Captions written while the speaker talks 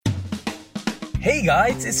Hey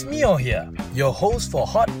guys, it's Mio here, your host for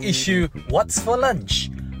Hot Issue What's for Lunch.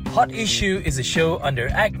 Hot Issue is a show under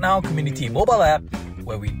Act Now community mobile app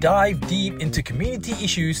where we dive deep into community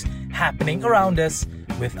issues happening around us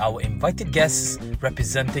with our invited guests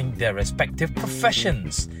representing their respective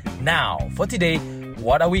professions. Now, for today,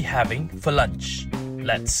 what are we having for lunch?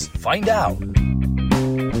 Let's find out.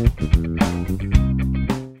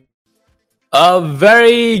 A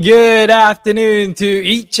very good afternoon to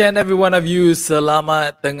each and every one of you.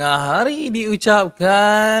 Selamat tengah hari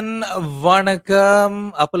diucapkan.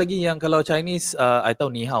 Vanakkam. Apa lagi yang kalau Chinese, I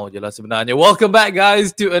tahu ni hao je lah sebenarnya. Welcome back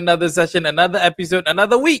guys to another session, another episode,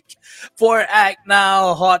 another week for Act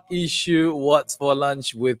Now Hot Issue What's for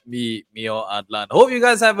Lunch with me, Mio Adlan. Hope you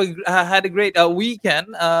guys have had a great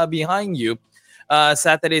weekend behind you.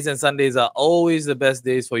 Saturdays and Sundays are always the best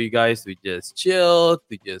days for you guys to just chill,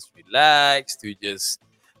 to just relax, to just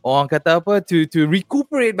orang kata apa, to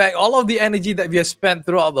recuperate back all of the energy that we have spent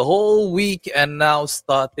throughout the whole week and now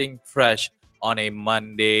starting fresh on a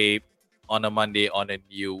Monday, on a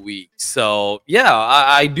new week. So yeah,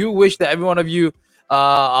 I do wish that every one of you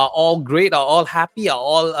are all great, are all happy, are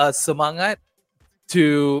all semangat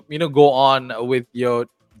to go on with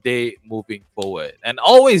your day moving forward. And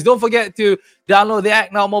always don't forget to download the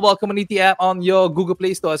Act Now mobile community app on your Google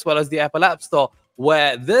Play Store as well as the Apple App Store,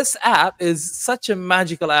 where this app is such a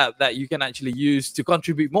magical app that you can actually use to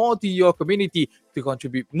contribute more to your community, to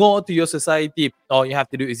contribute more to your society. All you have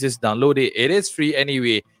to do is just download it. It is free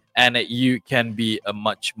anyway, and you can be a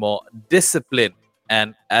much more disciplined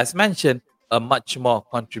and, as mentioned, a much more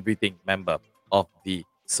contributing member of the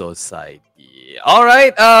society. All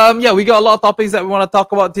right. We got a lot of topics that we want to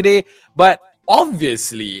talk about today, but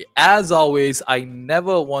obviously, as always, I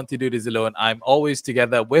never want to do this alone. I'm always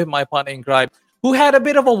together with my partner in crime, who had a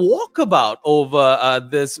bit of a walkabout over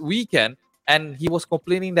this weekend, and he was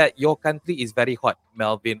complaining that your country is very hot.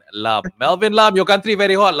 Melvin Lam, your country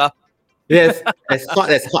very hot lah. Yes, as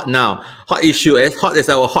hot now. Hot issue, as hot as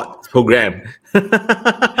our hot program.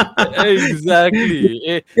 Exactly.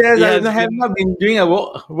 Yes, I have not been doing a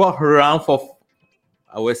walk around for,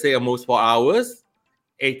 I would say, almost 4 hours,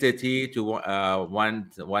 8:30 to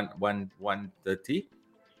 1:30.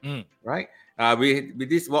 Right? With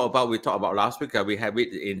this walkabout we talked about last week, we have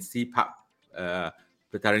it in Sea Park,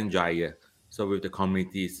 Petaring Jaya. So with the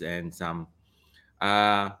communities and some.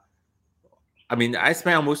 I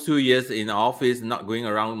spent almost 2 years in the office, not going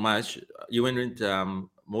around much. Even with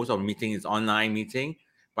most of the meeting is online meeting,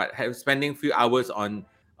 but spending a few hours on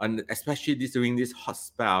especially during this hot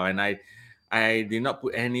spell, and I did not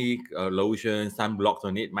put any lotion, sunblocks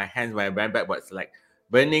on it. My hands when I went back was like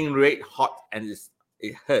burning red hot, and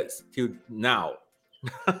it hurts till now.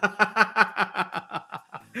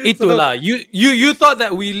 Itulah. You thought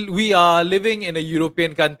that we are living in a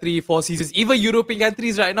European country, 4 seasons. Even European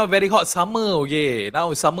countries right now very hot. Summer, okay.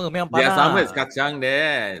 Now summer memang panas. Yeah, summer is kacang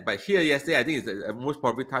there. But here yesterday, I think it's most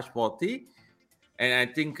probably touched 40. And I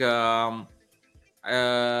think, we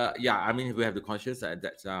have the conscience that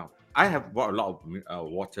I have bought a lot of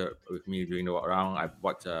water with me during the walk around. I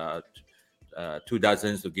bought 2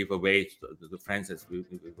 dozens to give away to the friends as we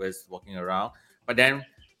was walking around. But then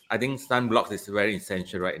I think sunblock is very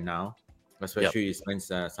essential right now, especially you spend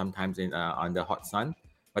sometimes in on the hot sun.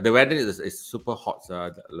 But the weather is super hot.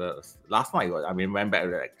 Last night, went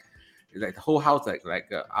back like the whole house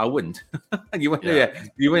like I wouldn't. You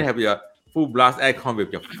even have your full blast aircon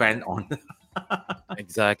with your fan on.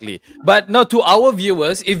 Exactly. But now to our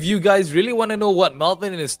viewers, if you guys really want to know what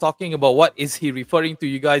Melvin is talking about, what is he referring to,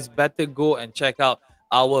 you guys better go and check out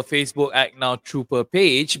our Facebook Act Now Trooper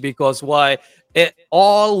page, because it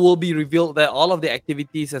all will be revealed there. All of the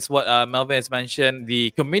activities, as what Melvin has mentioned,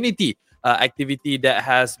 the community activity that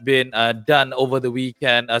has been done over the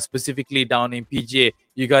weekend, specifically down in PJ.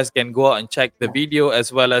 You guys can go out and check the video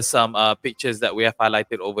as well as some pictures that we have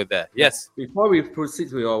highlighted over there. Yes. Before we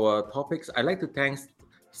proceed with our topics, I'd like to thank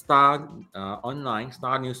Star Online,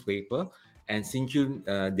 Star Newspaper, and Sinchun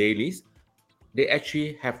Dailies. They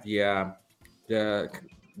actually have the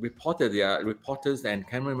reporters and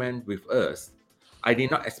cameramen with us. I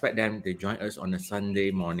did not expect them to join us on a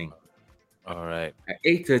Sunday morning. All right. At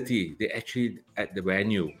 8:30, they actually at the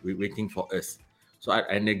venue waiting for us. So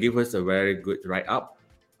and they give us a very good write-up.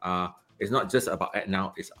 It's not just about Act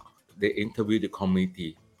Now. It's they interview the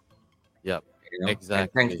community. Yep.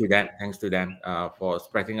 Exactly. And thanks to them for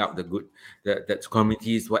spreading out the good that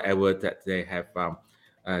communities, whatever that they have.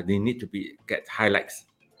 They need to get highlights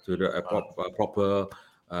to the proper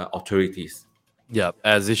authorities. Yeah,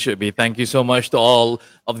 as it should be. Thank you so much to all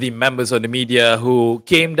of the members of the media who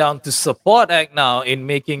came down to support Act Now in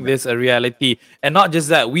making Yeah. this a reality. And not just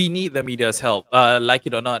that, we need the media's help, like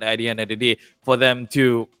it or not, at the end of the day, for them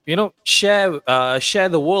to, share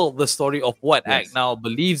the world the story of what Act Yes, Now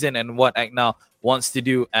believes in and what Act Now wants to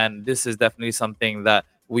do. And this is definitely something that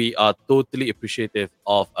we are totally appreciative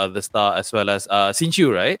of the Star as well as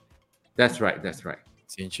Sinchu, right? that's right. That's right.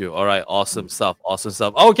 Sinchu. All right, awesome stuff. Awesome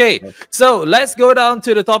stuff. Okay, so let's go down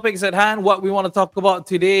to the topics at hand. What we want to talk about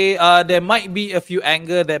today. There might be a few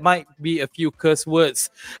anger. There might be a few curse words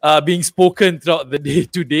being spoken throughout the day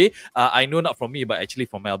today. I know not from me, but actually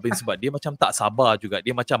from Melvin. Sebab dia macam tak sabar juga.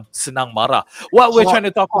 Dia macam senang marah. What we're trying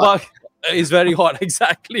to talk about is very hot,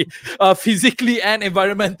 exactly, physically and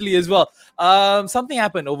environmentally as well. Something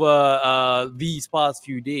happened over these past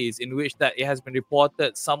few days in which that it has been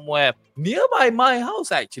reported somewhere nearby my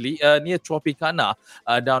house, actually, near Tropicana,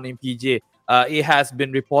 down in PJ. It has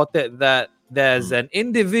been reported that there's an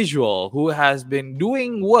individual who has been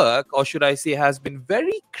doing work, or should I say, has been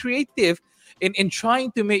very creative in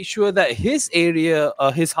trying to make sure that his area,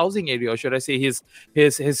 his housing area, or should I say his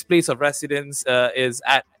place of residence, is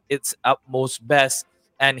at its utmost best.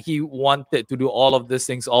 And he wanted to do all of these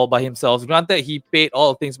things all by himself. Granted, he paid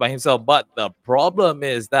all things by himself, but the problem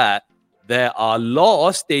is that there are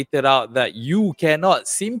laws stated out that you cannot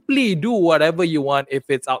simply do whatever you want if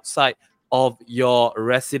it's outside of your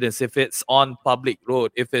residence, if it's on public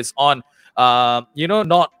road, if it's on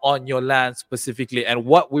not on your land specifically. And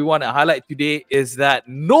what we want to highlight today is that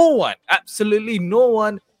no one, absolutely no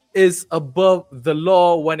one, is above the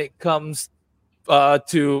law when it comes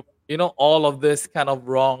to all of this kind of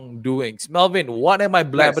wrongdoings. Melvin, what am I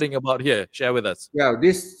blabbering about here? Share with us. Yeah,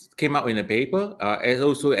 this came out in the paper as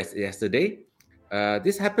also as yesterday.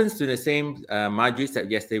 This happens to the same Majlis that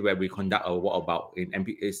yesterday where we conduct a walkabout in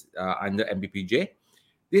under MBPJ.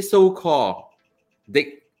 This so-called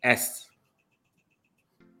Dick S,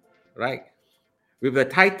 right? With a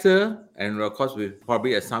title and of course with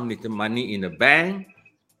probably some little money in the bank,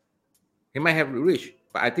 he might have rich,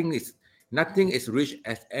 but I think nothing is rich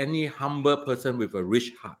as any humble person with a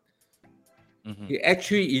rich heart. He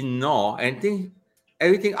actually ignore and think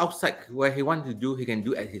everything outside where he wants to do, he can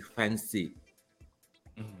do at his fancy.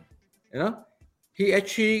 He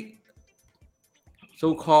actually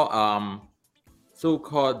so-called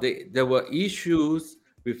there were issues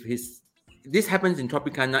with his. This happens in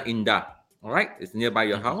Tropicana, Indah. All right, it's nearby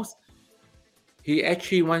your house. He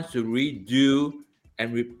actually wants to redo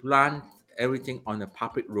and replant everything on the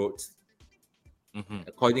public roads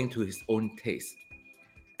according to his own taste.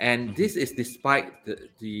 And this is despite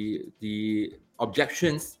the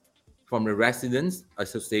objections from the residents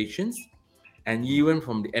associations and even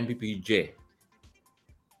from the MPPJ.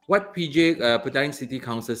 What PJ Petaling City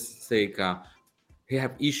Council say, he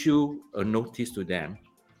have issued a notice to them,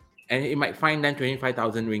 and it might fine them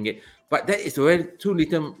 25,000 ringgit. But that is very too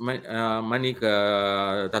little money ke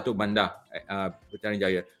Datuk Bandar Petaling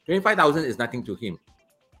Jaya. 25,000 is nothing to him,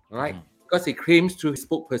 all right? Because he claims through his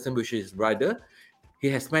spokesperson, which is his brother, he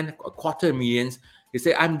has spent $250,000. He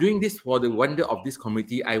said, I'm doing this for the wonder of this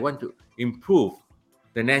community. I want to improve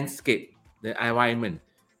the landscape, the environment.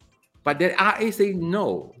 But the RA say,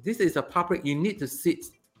 no, this is a public, you need to seek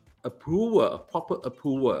approval, proper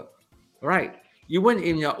approval, right? Even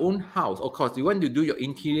in your own house, of course, you want to do your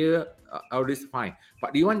interior, all this fine.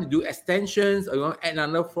 But you want to do extensions or you want to add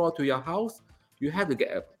another floor to your house, you have to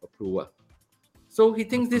get approval. So he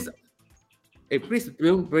thinks this, please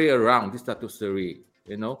don't play around this status theory.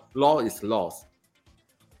 Law is laws.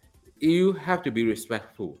 You have to be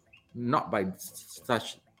respectful, not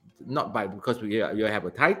because you have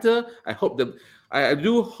a title. I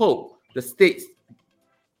do hope the states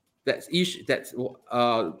that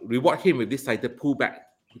reward him with this title pull back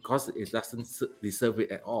because it doesn't deserve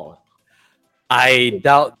it at all. I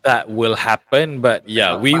doubt that will happen, but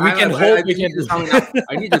yeah, we can hope.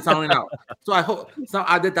 I need to sound it out. So I hope some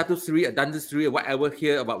other Datuk Seri or Dundee Seri or whatever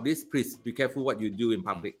hear about this, please be careful what you do in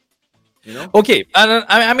public. Okay, and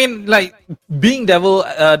I mean, like, being devil's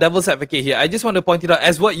advocate here, I just want to point it out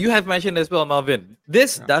as what you have mentioned as well, Marvin.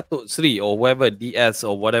 This Datuk Seri or whoever DS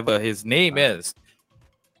or whatever his name is,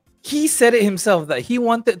 he said it himself that he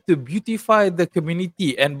wanted to beautify the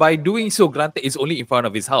community, and by doing so, granted, it's only in front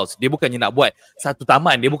of his house. Dia bukannya nak buat satu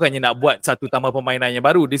taman, dia bukannya nak buat satu taman permainan yang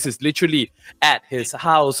baru. This is literally at his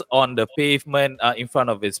house on the pavement in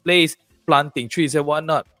front of his place, planting trees and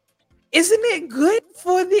whatnot. Isn't it good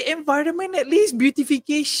for the environment, at least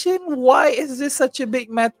beautification? Why is this such a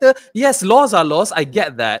big matter? Yes, laws are laws, I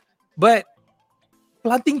get that, but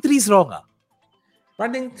planting trees wrong?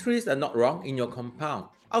 Planting trees are not wrong in your compound.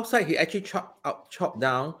 outside he actually chopped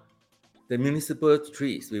down the municipal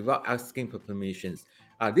trees without asking for permissions.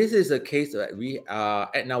 This is a case that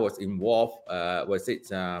Edna was involved. Was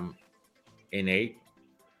it in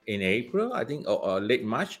April, I think, or late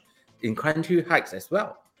March, in Country Heights as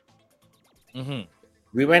well.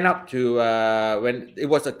 We went up to when it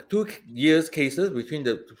was a 2 years cases between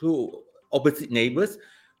the two opposite neighbors.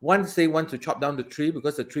 One say want to chop down the tree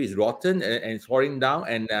because the tree is rotten and it's falling down,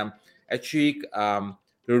 and actually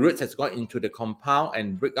the roots has gone into the compound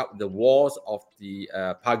and break up the walls of the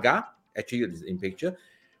pagar. Actually, it's in picture.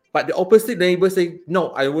 But the opposite neighbor say, no,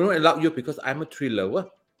 I will not allow you because I'm a tree lover.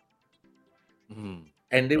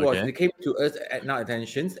 And they came to us at our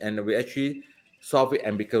attentions, and we actually solved it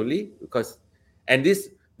amicably because, and this,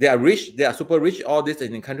 they are rich, they are super rich, all this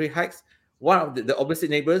in Country Heights. One of the opposite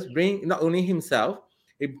neighbors bring not only himself,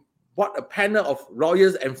 he brought a panel of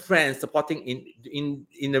lawyers and friends supporting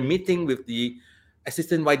in a meeting with the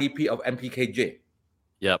assistant YDP of MPKJ.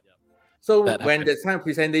 Yep. So when the time of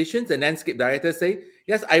presentations, the landscape director say,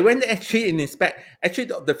 yes, I went actually and inspect.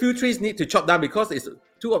 Actually, the few trees need to chop down because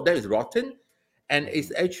two of them is rotten, and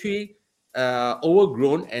it's actually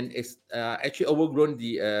overgrown, and it's actually overgrown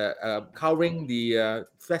the covering the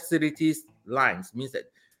facilities lines. Means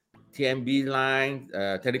that TMB lines,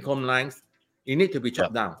 telecom lines, you need to be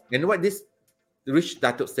chopped down. And what this rich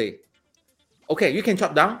Datuk say? Okay, you can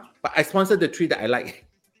chop down, but I sponsor the tree that I like.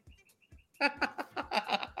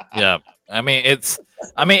 Yeah, I mean it's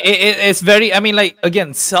very, I mean, like,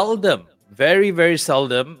 again, seldom, very, very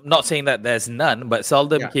seldom, not saying that there's none, but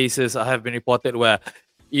seldom cases have been reported where,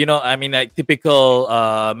 you know, I mean, like, typical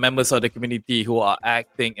members of the community who are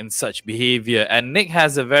acting in such behavior. And Nick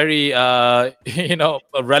has a very you know,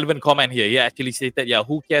 a relevant comment here. He actually stated, yeah,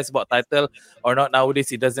 who cares about title or not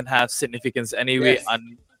nowadays? It doesn't have significance anyway.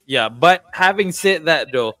 Yes. But having said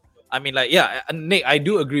that though, I mean, like, yeah, Nick, I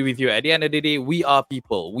do agree with you. At the end of the day, we are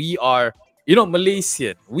people. We are, you know,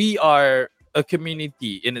 Malaysian. We are a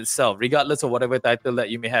community in itself, regardless of whatever title that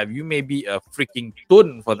you may have. You may be a freaking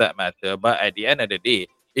tun for that matter, but at the end of the day,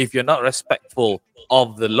 if you're not respectful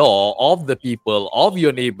of the law, of the people, of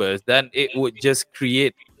your neighbors, then it would just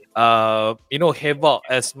create you know, havoc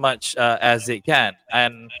as much as it can.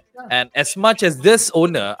 And as much as this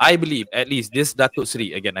owner, I believe, at least this Datuk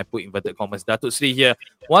Sri, again, I put inverted commas, Datuk Sri here,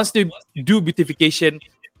 wants to do beautification,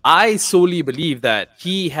 I solely believe that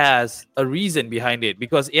he has a reason behind it,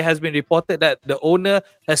 because it has been reported that the owner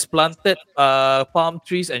has planted palm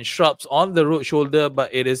trees and shrubs on the road shoulder, but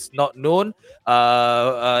it is not known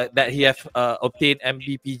that he have obtained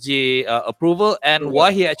MBPJ approval, and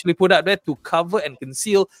why he actually put up there to cover and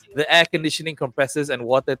conceal the air conditioning compressors and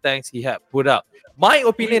water tanks he had put up. My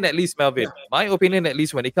opinion, at least, Melvin, my opinion, at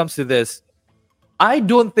least, when it comes to this, I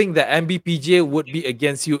don't think that MBPJ would be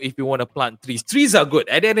against you if you want to plant trees. Trees are good.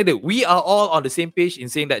 At the end of the day, we are all on the same page in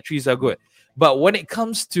saying that trees are good. But when it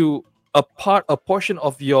comes to a portion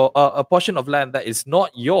of your a portion of land that is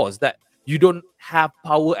not yours, that you don't have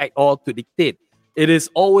power at all to dictate, it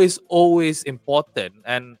is always important,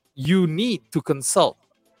 and you need to consult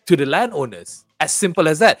to the landowners. As simple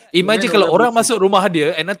as that. Imagine kalau orang masuk rumah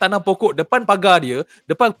dia and tanam pokok depan pagar dia,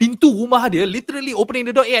 depan pintu rumah dia, literally opening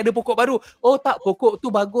the door, ada pokok baru. Oh tak, pokok tu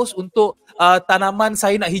bagus untuk tanaman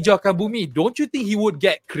saya nak hijaukan bumi. Don't you think he would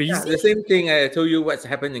get crazy? Yeah, the same thing I told you what's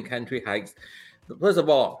happened in Country Heights. First of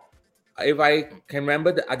all, if I can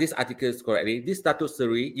remember these articles correctly, this Datuk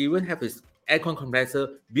Seri even have his aircon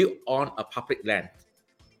compressor built on a public land.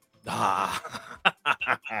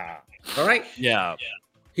 Alright? Yeah.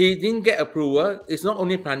 He didn't get approval. It's not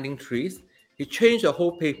only planting trees. He changed the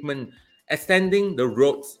whole pavement, extending the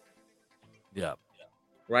roads. Yeah.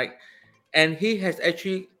 Right? And he has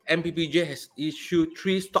actually, MPPJ has issued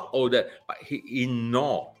 3 stock orders, but he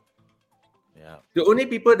ignored. Yeah. The only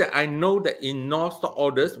people that I know that ignore stock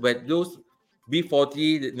orders were those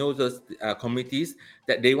B40, those committees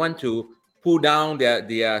that they want to pull down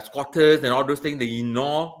their squatters and all those things. They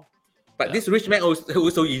ignore. But this rich man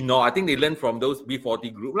also ignore. I think they learn from those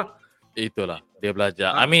B40 group lah. Itulah dia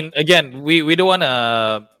belajar. I mean, again, we don't want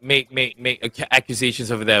to make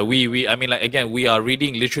accusations over there. I mean, like, again, we are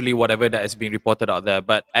reading literally whatever that is being reported out there.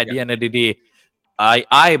 But at the end of the day,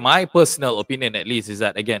 my personal opinion, at least, is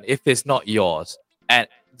that, again, if it's not yours, and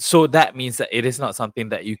so that means that it is not something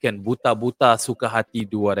that you can buta suka hati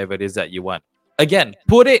do whatever it is that you want. Again,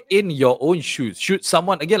 put it in your own shoes. Should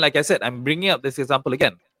someone, again, like I said, I'm bringing up this example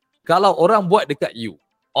again. Kalau orang buat dekat you,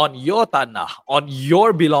 on your tanah, on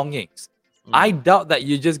your belongings, I doubt that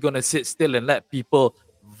you're just going to sit still and let people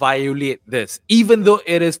violate this, even though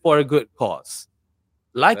it is for a good cause.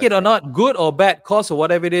 Like it or not, good or bad cause or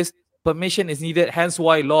whatever it is, permission is needed, hence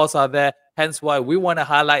why laws are there. Hence why we want to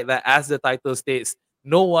highlight that, as the title states,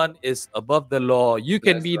 no one is above the law. You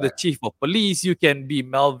can That's be the right. chief of police, you can be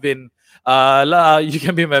Melvin you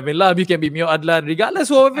can be Melvin Lam, you can be Mio Adlan, regardless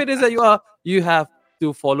whoever it is that you are, you have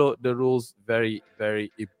to follow the rules. Very,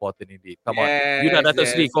 very important indeed. Come on. You dah Yes, Datuk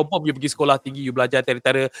Seri, yes. confirm you pergi sekolah tinggi, you belajar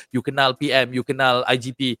tentera, you kenal PM, you kenal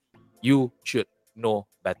IGP, you should know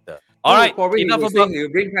better. All right, Probably enough you about... saying you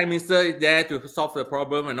bring Prime Minister there to solve the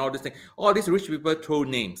problem and all this thing. All these rich people throw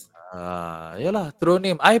names. Yalah, throw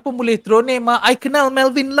name. I pun boleh throw name. I kenal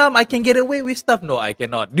Melvin Lam. I can get away with stuff. No, I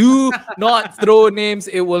cannot. Do not throw names.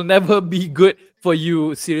 It will never be good for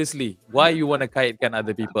you. Seriously. Why you want to kaitkan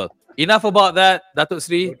other people? Enough about that, Datuk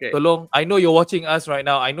Sri. Okay. Tolong. I know you're watching us right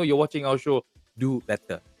now. I know you're watching our show. Do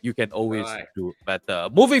better. You can always Alright. do better.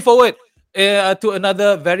 Moving forward to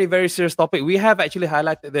another very, very serious topic. We have actually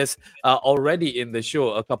highlighted this already in the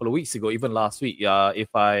show a couple of weeks ago, even last week, if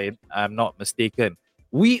I am not mistaken.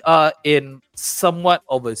 We are in somewhat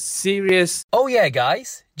of a serious... Oh yeah,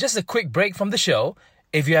 guys, just a quick break from the show.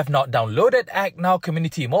 If you have not downloaded Act Now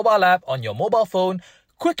Community mobile app on your mobile phone,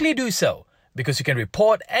 quickly do so, because you can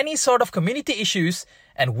report any sort of community issues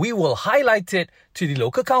and we will highlight it to the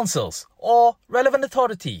local councils or relevant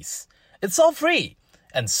authorities. It's all free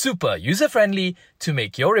and super user-friendly to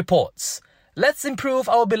make your reports. Let's improve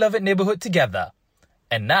our beloved neighborhood together.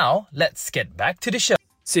 And now, let's get back to the show.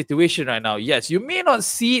 Situation right now. Yes, you may not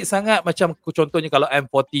see it sangat macam contohnya kalau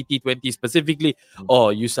M40 T20 specifically.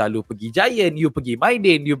 Oh, you selalu pergi Giant, you pergi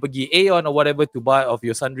Maidin, you pergi Aeon or whatever to buy of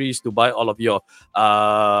your sundries, to buy all of your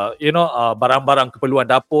barang-barang keperluan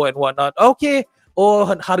dapur and whatnot. Okay. Oh,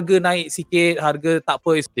 harga naik sikit, harga tak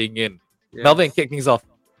apa, is tingin. Yes. Melvin, kick things off.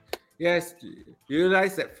 Yes, you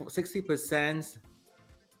realize that 60%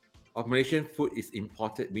 of Malaysian food is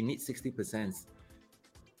imported. We need 60%.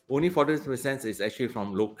 Only 40% is actually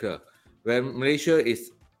from local. Where Malaysia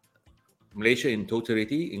in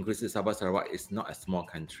totality, including Sabah Sarawak, is not a small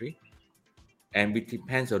country, and it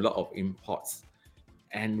depends a lot of imports.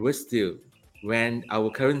 And we're still, when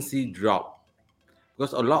our currency drop,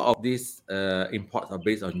 because a lot of these imports are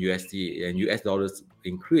based on USD, and US dollars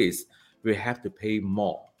increase, we have to pay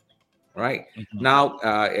more. Right? Now,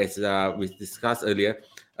 as we discussed earlier,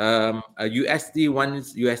 a one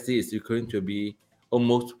USD is equivalent to be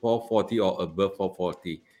almost 440 or above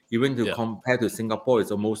 440. Even to compare to Singapore,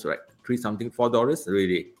 it's almost like $4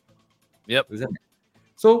 really. Yep. Isn't it?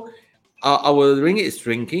 So our ringgit is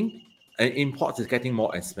shrinking, and imports is getting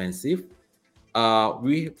more expensive.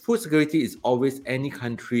 Food security is always any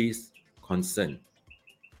country's concern.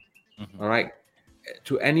 All right.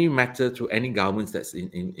 To any matter, to any governments that's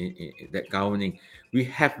in that governing, we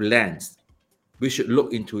have lands. We should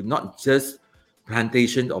look into not just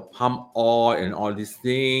plantation of palm oil and all these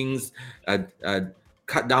things,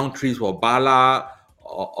 cut down trees for bala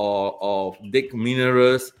or dig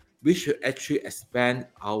minerals. We should actually expand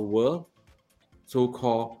our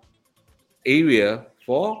so-called area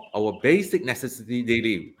for our basic necessity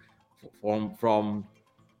daily, from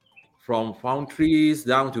farm trees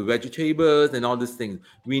down to vegetables and all these things.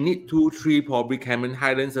 We need 2-3 probably Cameron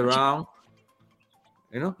Highlands around,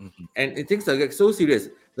 and things are like so serious.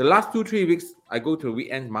 The last 2-3 weeks, I go to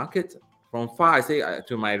weekend market. From far, I say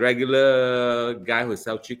to my regular guy who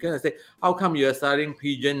sells chicken, I say, how come you're selling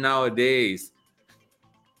pigeon nowadays?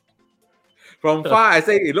 From far, I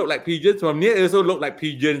say it look like pigeons. From near, it also look like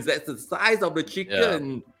pigeons. That's the size of the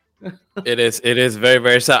chicken. It is very,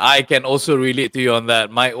 very sad. I can also relate to you on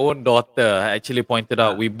that. My own daughter actually pointed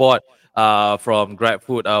out, we bought from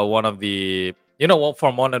GrabFood one of the,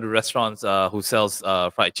 from one of the restaurants who sells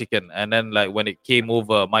fried chicken. And then like when it came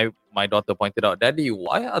over, my daughter pointed out, Daddy,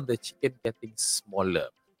 why are the chicken getting smaller?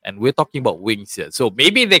 And we're talking about wings here. So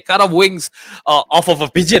maybe they cut off wings off of a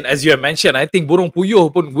pigeon, as you have mentioned. I think burung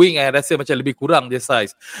puyuh pun wing I rasa macam lebih kurang their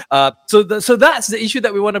size. So that's the issue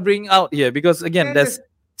that we want to bring out here, because again, there's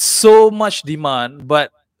so much demand, but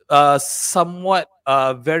somewhat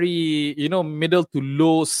very middle to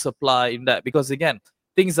low supply in that, because again,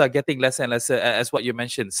 things are getting lesser and lesser. As what you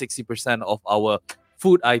mentioned, 60% of our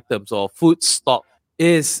food items or food stock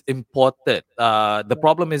is imported. The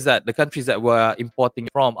problem is that the countries that we're importing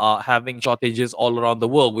from are having shortages all around the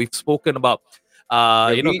world. We've spoken about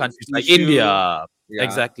countries like India. Yeah.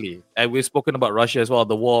 Exactly. And we've spoken about Russia as well,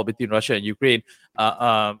 the war between Russia and Ukraine.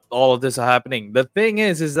 All of this are happening. The thing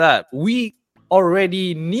is that we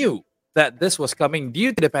already knew that this was coming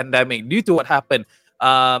due to the pandemic, due to what happened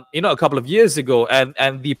a couple of years ago,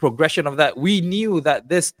 and the progression of that. We knew that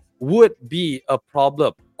this would be a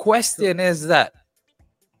problem. Question is that,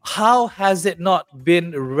 how has it not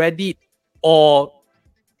been readied, or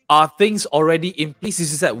are things already in place?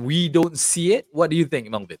 Is it that we don't see it? What do you think,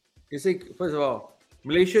 Melvin? You see, first of all,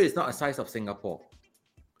 Malaysia is not a size of Singapore.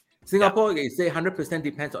 Singapore, you say 100%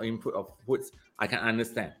 depends on input of foods. I can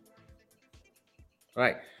understand.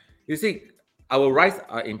 Right. You see, our rice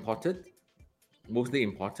are imported, mostly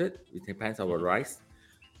imported. It depends on our rice.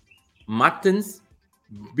 Muttons,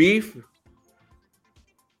 beef.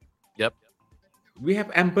 Yep. We have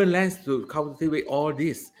ample lands to cultivate all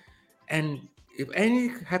this. And if any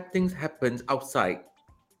things happen outside,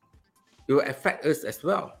 it will affect us as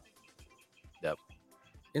well. Yep.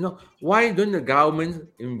 You know, why don't the government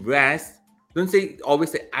invest? Don't say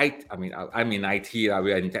always say I mean I'm in IT, we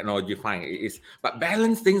are in technology, fine. It is, but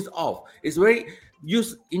balance things off. It's very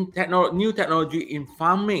used in new technology in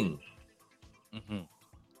farming. Mhm.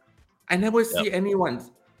 I never see anyone.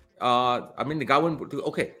 I mean, the government would do,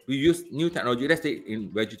 okay, we use new technology. Let's say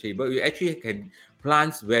in vegetable, you actually can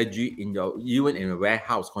plant veggie in your even in a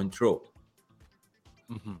warehouse control.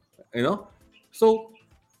 Mhm. You know, so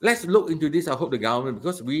let's look into this. I hope the government,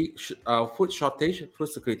 because food shortage, food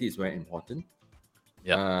security is very important.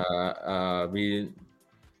 Yeah. We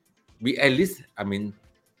at least, I mean,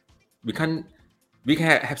 we can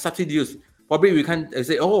have subsidies. Probably we can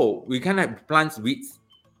say, oh, we can have plants wheat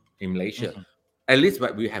in Malaysia. Mhm. At least,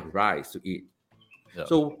 but we have rice to eat. Yeah.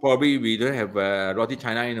 So probably we don't have roti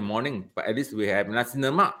china in the morning, but at least we have nasi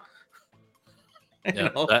lemak.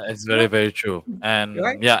 Yeah, that is very, very true. And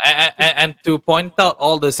Right? and to point out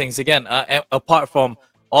all those things again, apart from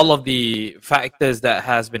all of the factors that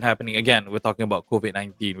has been happening, again, we're talking about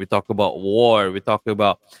COVID-19, we talk about war, we talk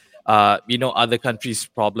about other countries'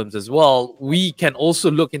 problems as well. We can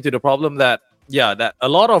also look into the problem that that a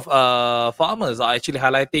lot of farmers are actually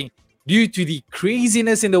highlighting due to the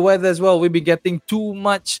craziness in the weather as well. We've been getting too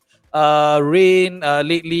much rain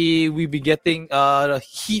lately. We've been getting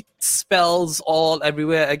heat spells all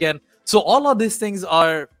everywhere again. So all of these things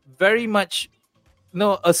are very much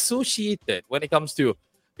associated when it comes to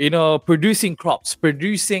producing crops,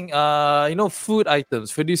 producing food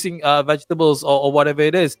items, producing vegetables or whatever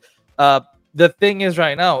it is. The thing is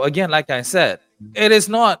right now, again, like I said, it is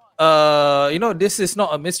not this is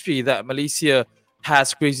not a mystery that Malaysia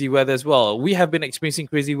has crazy weather as well. We have been experiencing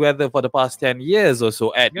crazy weather for the past 10 years or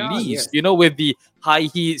so at Yeah, least, yes. with the high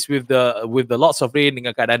heats, with the lots of rain,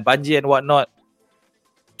 dengan keadaan banjir and whatnot.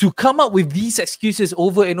 To come up with these excuses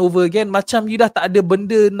over and over again, macam you dah tak ada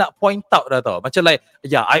benda nak point out dah tau. Macam like,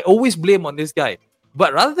 I always blame on this guy.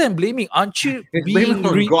 But rather than blaming, aren't you It's being...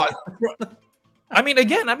 blaming on God.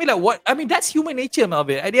 that's human nature,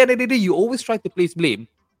 Melvin. At the end of the day, you always try to place blame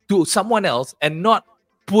to someone else and not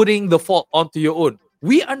putting the fault onto your own.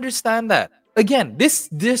 We understand that. Again, this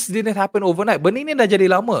didn't happen overnight. Benda ni dah jadi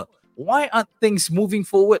lama. Why aren't things moving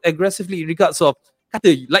forward aggressively in regards of,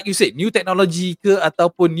 kata, like you said, new technology ke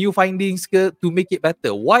ataupun new findings ke to make it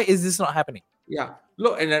better? Why is this not happening? Yeah.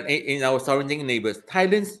 Look, in our surrounding neighbors,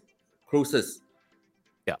 Thailand's closest.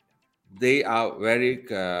 Yeah. They are very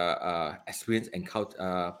experienced and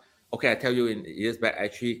okay, I tell you, in years back, I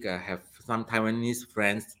actually have some Taiwanese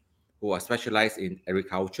friends who are specialized in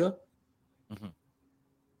agriculture. Mhm.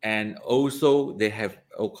 And also they have,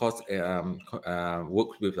 of course,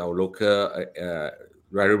 worked with our local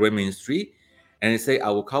railway ministry. And they say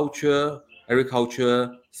our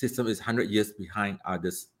agriculture system is 100 years behind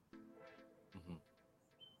others.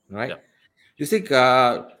 Right? Yeah. You see,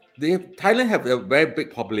 Thailand have a very big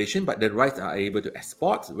population, but the rice are able to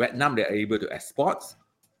export. Vietnam, they are able to export.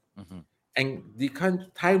 Mhm. And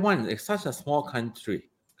Taiwan is such a small country.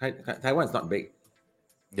 Taiwan is not big.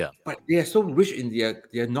 Yeah. But they are so rich in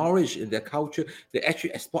their knowledge, in their culture. They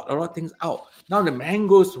actually export a lot of things out. Now the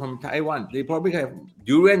mangoes from Taiwan, they probably have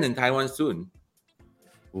durian in Taiwan soon.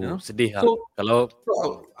 Sedih lah. So Kalau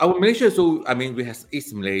our Malaysia, we have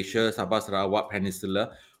East Malaysia, Sabah, Sarawak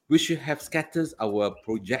Peninsula. We should have scattered our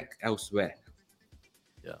project elsewhere.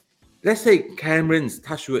 Yeah. Let's say Cameron's,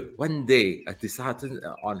 touch wood, one day a disaster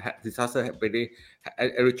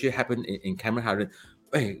actually happened in Cameron Highlands.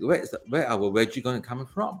 Hey, where our veggie going to come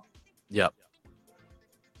from? Yeah.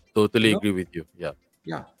 Totally agree with you. Yeah.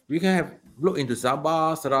 Yeah, we can look into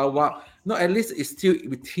Sabah, Sarawak. No, at least it's still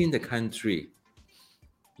within the country.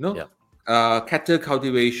 Yeah. Cattle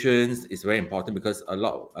cultivations is very important because a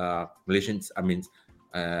lot of Malaysians,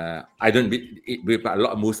 I don't eat beef, but a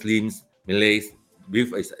lot of Muslims, Malays,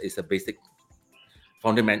 beef is a basic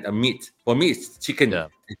fundamental meat. For me, it's chicken. Yeah.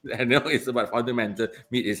 I know it's about fundamental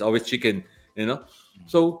meat is always chicken.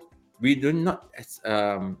 So we do not.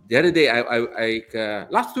 The other day,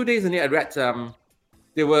 last 2 days, I read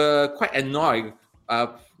they were quite annoyed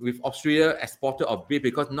with Austria exporter of beef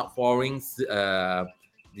because not following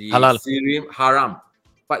the Halal. Syrian haram.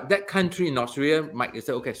 But that country in Australia might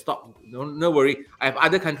say, okay, stop. No worry. I have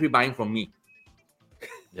other country buying from me.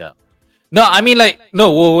 Yeah. No, I mean like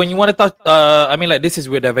no. When you want to talk, I mean like this is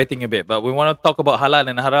we're diverting a bit, but we want to talk about halal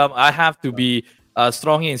and haram. I have to be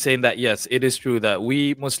strong in saying that yes, it is true that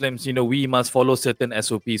we Muslims, we must follow certain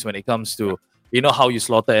SOPs when it comes to how you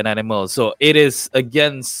slaughter an animal. So it is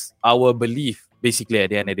against our belief, basically.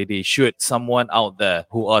 At the end of the day, should someone out there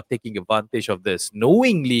who are taking advantage of this,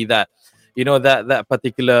 knowingly that that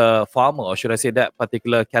particular farmer, or should I say that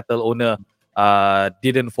particular cattle owner,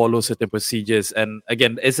 didn't follow certain procedures. And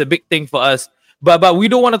again, it's a big thing for us, but we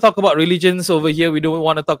don't want to talk about religions over here. We don't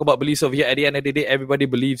want to talk about beliefs over here. At the end of the day, everybody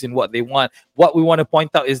believes in what they want. What we want to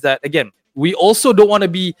point out is that, again, we also don't want to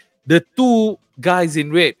be the two guys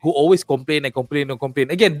in red who always complain and complain and complain.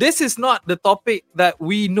 Again, this is not the topic that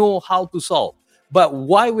we know how to solve, but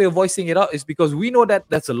why we're voicing it out is because we know that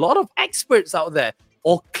there's a lot of experts out there,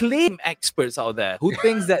 or claim experts out there, who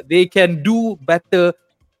thinks that they can do better.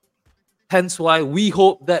 Hence why we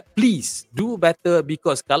hope that please do better,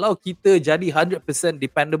 because kalau kita jadi 100%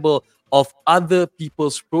 dependable of other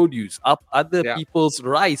people's produce, other people's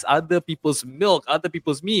rice, other people's milk, other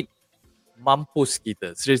people's meat, mampus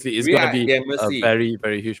kita. Seriously, it's going to be a very,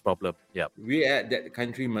 very huge problem. Yeah. We are at that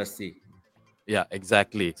country mercy. Yeah,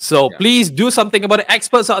 exactly. So please do something about it.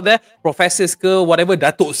 Experts out there, professors ke, whatever,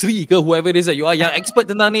 Datuk Sri ke, whoever it is that you are, yang expert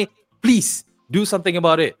tentang ni, please do something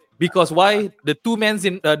about it. Because why? The two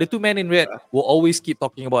men in red will always keep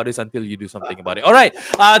talking about this until you do something about it. All right.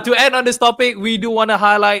 To end on this topic, we do want to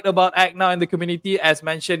highlight about Act Now in the community. As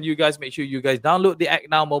mentioned, you guys make sure you guys download the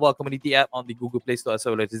Act Now mobile community app on the Google Play Store as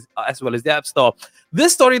well as the App Store.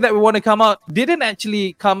 This story that we want to come out didn't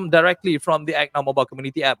actually come directly from the Act Now mobile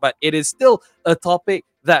community app, but it is still a topic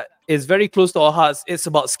that is very close to our hearts. It's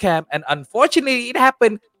about scam, and unfortunately, it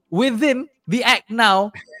happened within the Act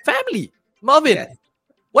Now family. Marvin. Yes.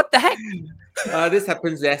 What the heck? This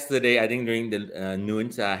happens yesterday, I think during the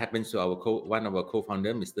noon. Happens to one of our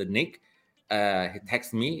co-founder, Mr. Nick. He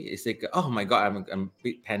texted me. He said, "Oh my God, I'm a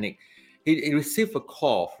big panic." He received a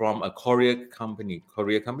call from a courier company.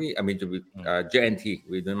 I mean, to be JNT.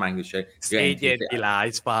 We don't mind to share. JNT lah,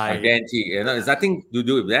 it's fine. JNT. It's nothing to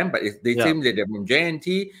do with them, but they claim that they're from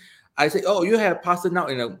JNT. I said, "Oh, you have passed it now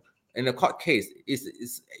in a court case.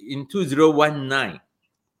 It's in 2019.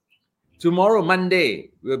 Tomorrow,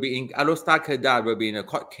 Monday, we'll be in Alostar Kedah. We'll be in a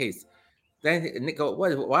court case." Then Nick go,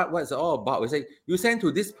 what's it all about? We say, you send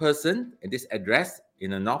to this person at this address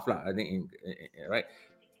in the north, I think, right?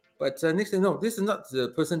 But Nick said, no, this is not the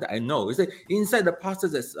person that I know. He said, inside the parcel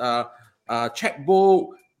there's a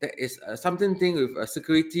checkbook, there is something with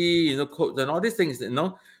security, codes and all these things,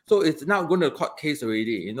 So it's now going to a court case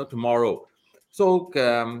already, tomorrow. So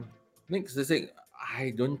Nick said,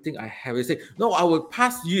 I don't think I have. He said, no, I will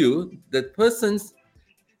pass you the person's.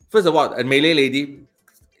 First of all, a Malay lady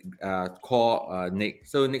called Nick.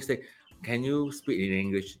 So Nick said, can you speak in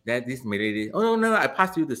English? That this Malay lady, oh no, I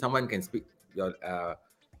pass you to someone can speak your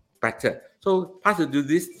better. So pass it to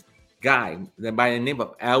this guy by the name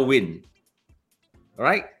of Alvin. All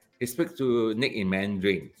right. He speaks to Nick in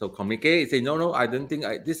Mandarin. So communicate. He said, no, I don't think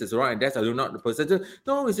this is wrong. And that's I do not the person. So,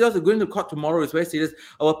 no, it's just going to court tomorrow. It's very serious.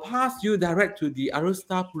 I will pass you direct to the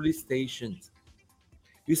Arostar police station.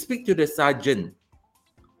 You speak to the sergeant.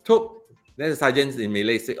 Then the sergeant in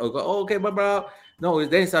Malay say, oh, okay, blah. No,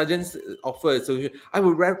 then the sergeant's offer. So I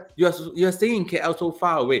will you're staying in KL so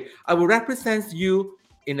far away. I will represent you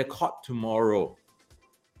in the court tomorrow.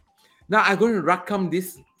 Now I'm going to rakam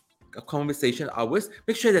this conversation hours.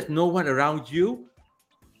 Make sure there's no one around you.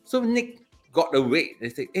 So Nick got away. They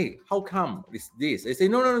say, hey, how come is this? They say,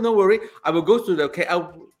 no, worry. I will go to the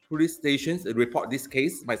KL police stations and report this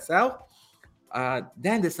case myself.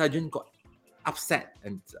 Then the sergeant got upset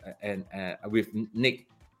and with Nick.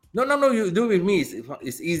 No, you do it with me.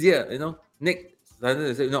 It's easier, Nick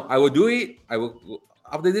said, no, I will do it. I will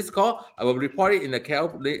after this call, I will report it in the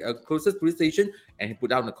KL closest police station, and he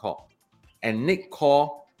put down the call. And Nick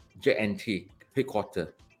called JNT headquarters.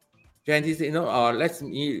 JNT said, let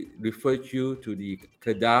me refer you to the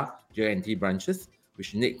Kedah JNT branches,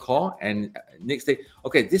 which Nick called. And Nick said,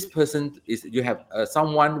 okay, this person you have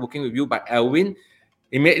someone working with you by Alvin.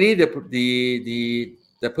 Immediately,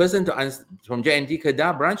 the person from JNT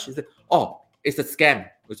Kedah branch said, oh, it's a scam.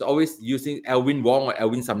 It's always using Alvin Wong or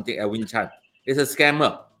Alvin something, Alvin Chan. It's a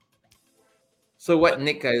scammer. So what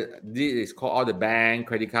Nick did is call all the bank,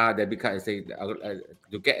 credit card, debit card, and say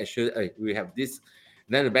to get assured, we have this.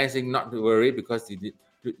 And then the bank saying not to worry because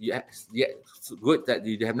it's good that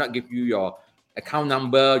you have not given you your account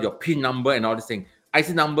number, your PIN number, and all this thing. IC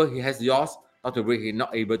number, he has yours. Not to worry, he's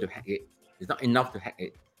not able to hack it. It's not enough to hack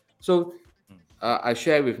it. So I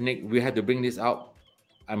share with Nick, we had to bring this out.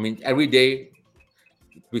 I mean, every day,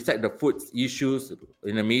 besides the food issues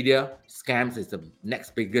in the media, scams is the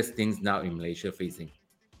next biggest things now in Malaysia facing.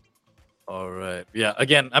 Alright. Yeah,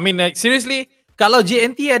 again, I mean like seriously, kalau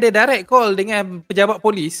JNT ada direct call dengan pejabat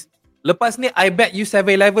polis, lepas ni I bet you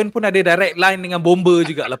 7-Eleven pun ada direct line dengan bomba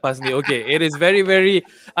juga lepas ni. Okay, it is very very,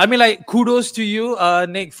 I mean like kudos to you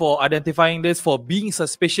Nick for identifying this, for being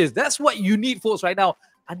suspicious. That's what you need folks right now.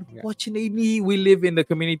 Unfortunately, we live in the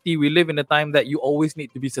community, we live in a time that you always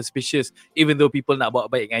need to be suspicious even though people nak buat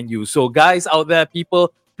baik dengan you. So guys out there,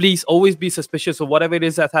 people, please always be suspicious of whatever it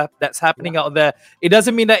is that's happening out there. It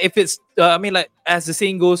doesn't mean that if it's, I mean like as the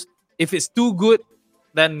saying goes, if it's too good,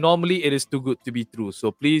 then normally it is too good to be true.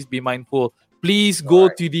 So please be mindful. Please go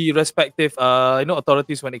to the respective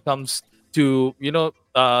authorities when it comes to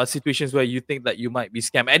situations where you think that you might be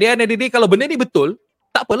scammed. At the end of the day, kalau benda ni betul,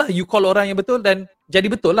 tak apalah, you call orang yang betul dan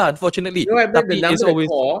jadi betul lah, unfortunately. Tapi it's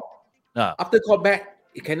always call, after call back,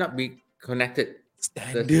 it cannot be connected.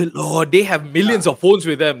 Standard. Oh, they have millions of phones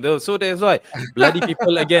with them though. So that's why bloody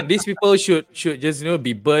people again, these people should just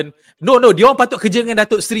be burned. No, dia orang patut kerja dengan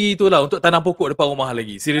Datuk Seri tu lah untuk tanam pokok depan rumah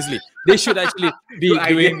lagi. Seriously. They should actually be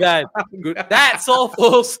doing that. That's all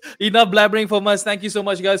folks. Enough blabbering from us. Thank you so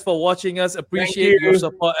much guys for watching us. Appreciate your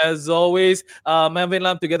support as always. Melvin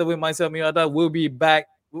Lam together with myself, Miada, will be back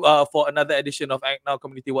for another edition of Act Now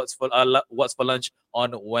Community What's for Lunch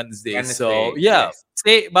on Wednesday. So yeah,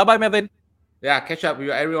 say bye-bye Melvin. Yeah, catch up with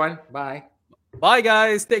you everyone. Bye. Bye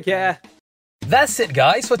guys, take care. That's it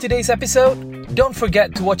guys for today's episode. Don't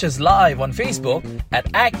forget to watch us live on Facebook at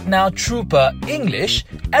Act Now Trooper English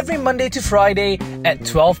every Monday to Friday at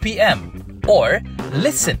 12 p.m. Or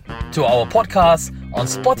listen to our podcast on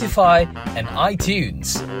Spotify and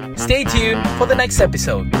iTunes. Stay tuned for the next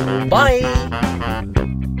episode. Bye.